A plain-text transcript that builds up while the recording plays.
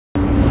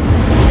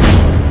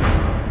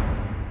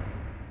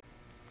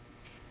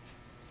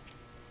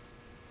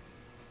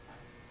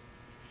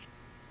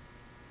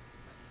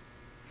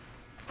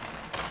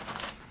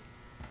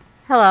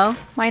Hello,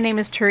 my name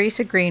is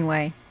Teresa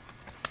Greenway.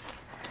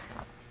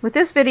 With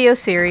this video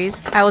series,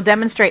 I will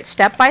demonstrate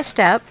step by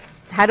step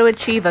how to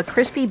achieve a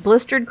crispy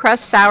blistered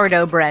crust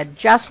sourdough bread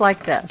just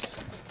like this.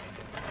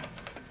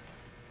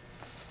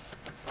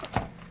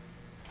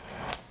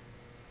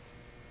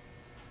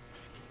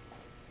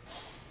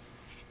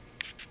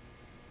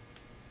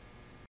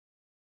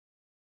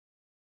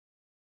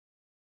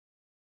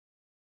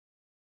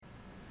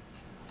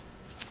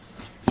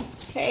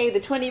 Okay, the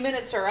 20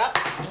 minutes are up,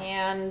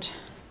 and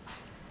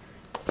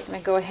I'm going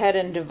to go ahead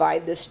and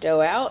divide this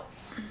dough out.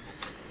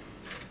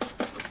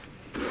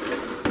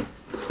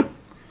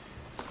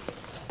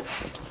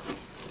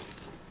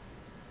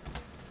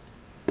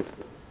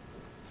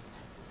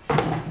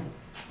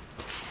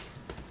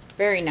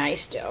 Very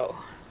nice dough.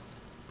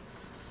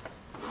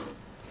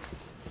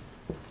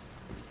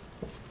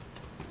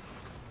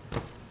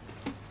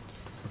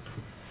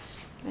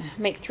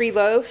 Make 3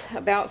 loaves,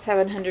 about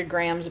 700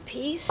 grams a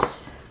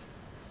piece.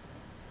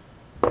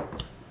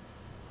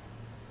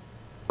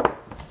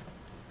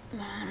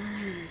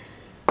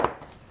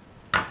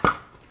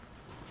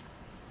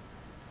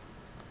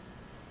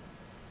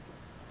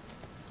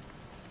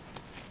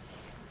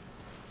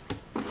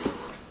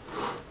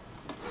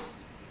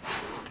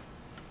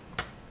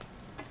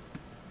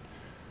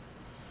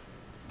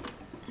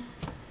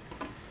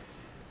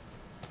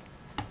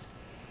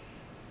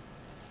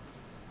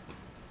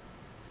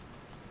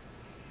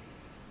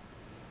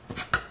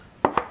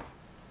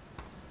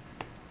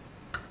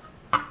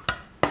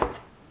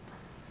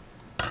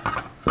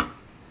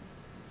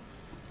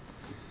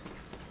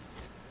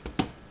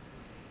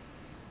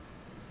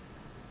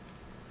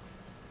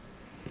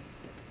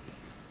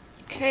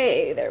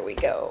 Okay, there we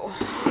go.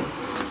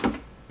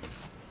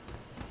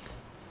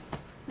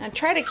 Now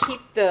try to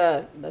keep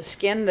the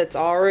skin that's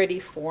already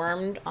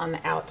formed on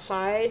the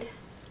outside.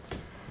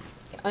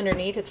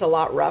 Underneath it's a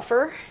lot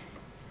rougher.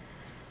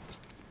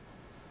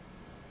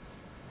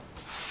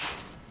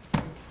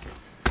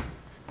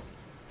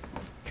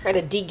 Try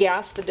to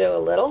degas the dough a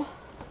little.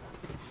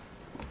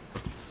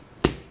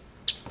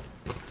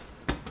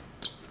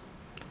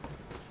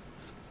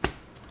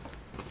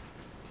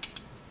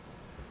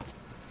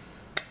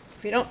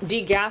 If you don't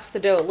degas the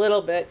dough a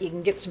little bit, you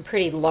can get some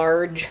pretty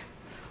large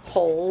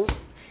holes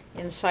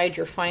inside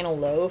your final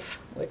loaf,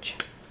 which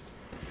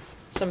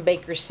some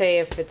bakers say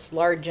if it's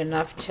large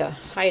enough to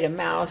hide a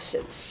mouse,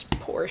 it's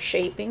poor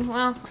shaping.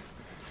 Well,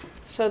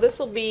 so this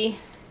will be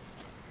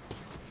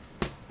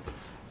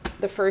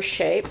the first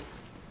shape.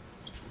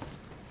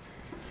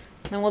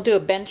 Then we'll do a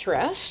bench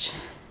rest,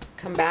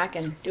 come back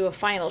and do a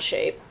final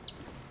shape.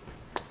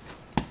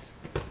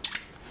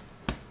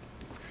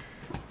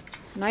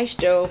 Nice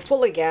dough,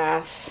 full of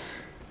gas.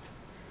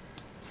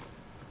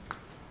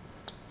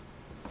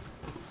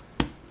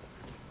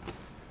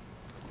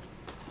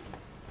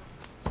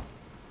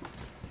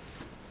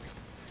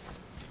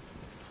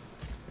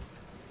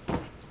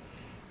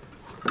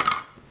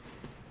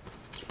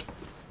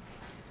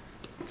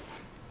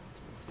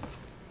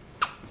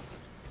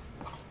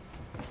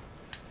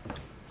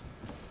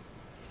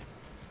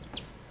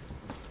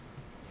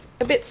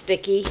 A bit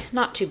sticky,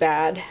 not too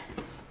bad.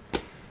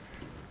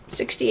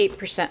 68%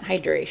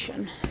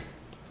 hydration.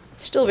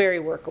 Still very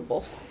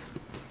workable.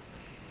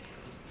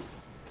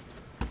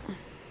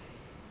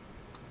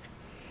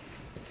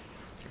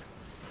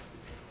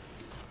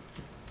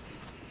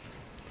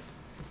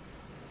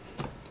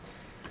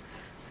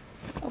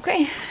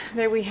 Okay,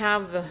 there we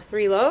have the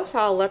 3 loaves.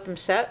 I'll let them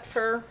set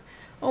for,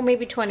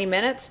 maybe 20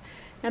 minutes.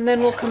 And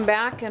then we'll come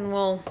back and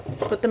we'll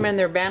put them in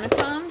their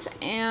bannetons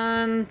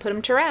and put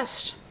them to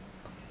rest.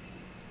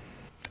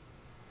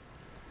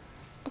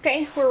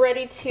 Okay, we're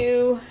ready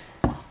to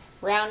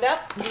round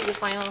up and do the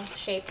final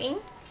shaping.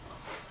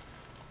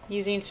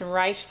 Using some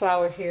rice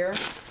flour here.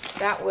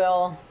 That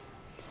will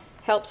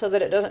help so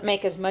that it doesn't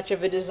make as much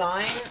of a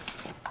design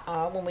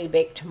when we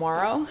bake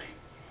tomorrow.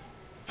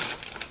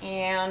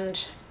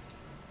 And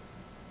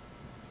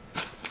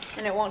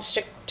it won't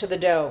stick to the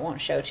dough, it won't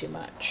show too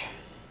much.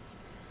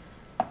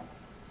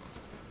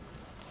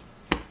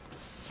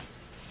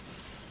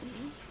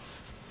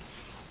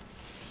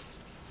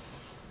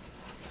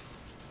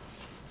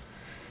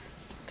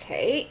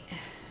 Okay.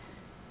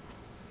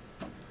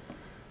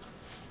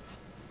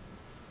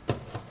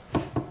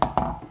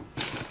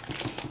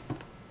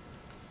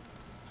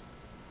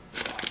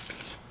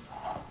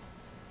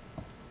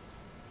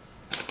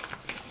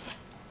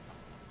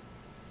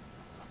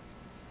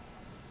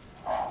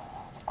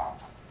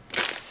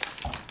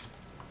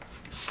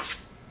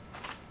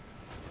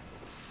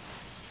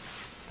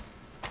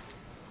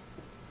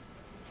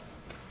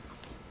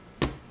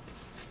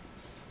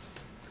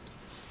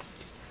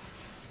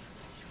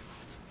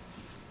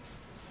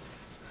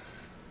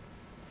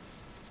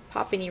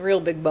 Pop any real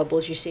big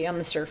bubbles you see on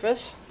the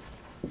surface.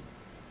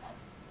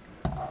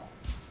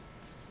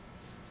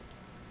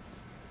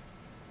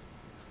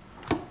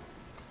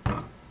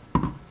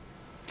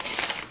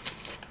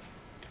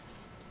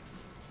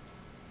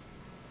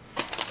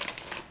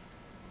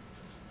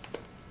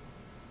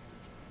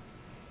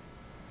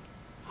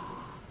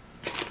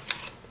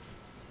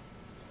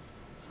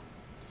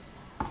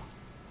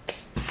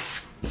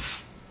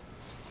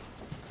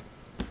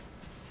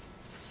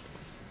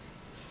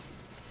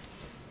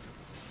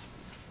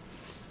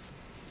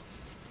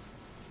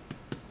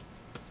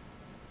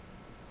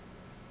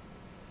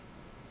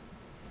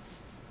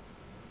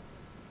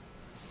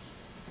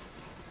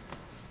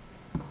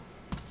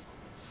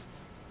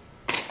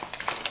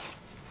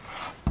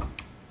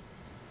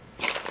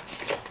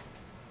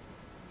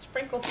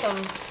 sprinkle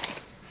some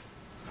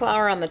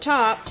flour on the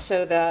top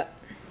so that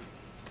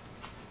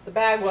the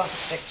bag won't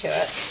stick to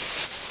it.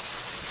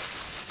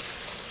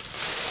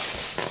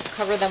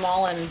 Cover them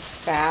all in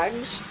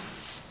bags,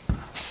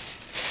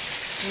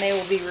 and they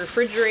will be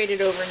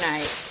refrigerated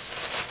overnight.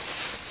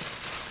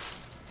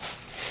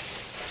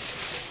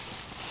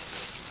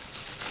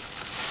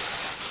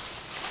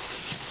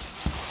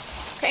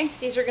 Okay,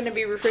 these are going to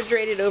be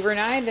refrigerated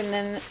overnight, and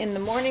then in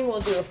the morning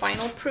we'll do a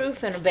final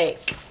proof and a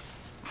bake.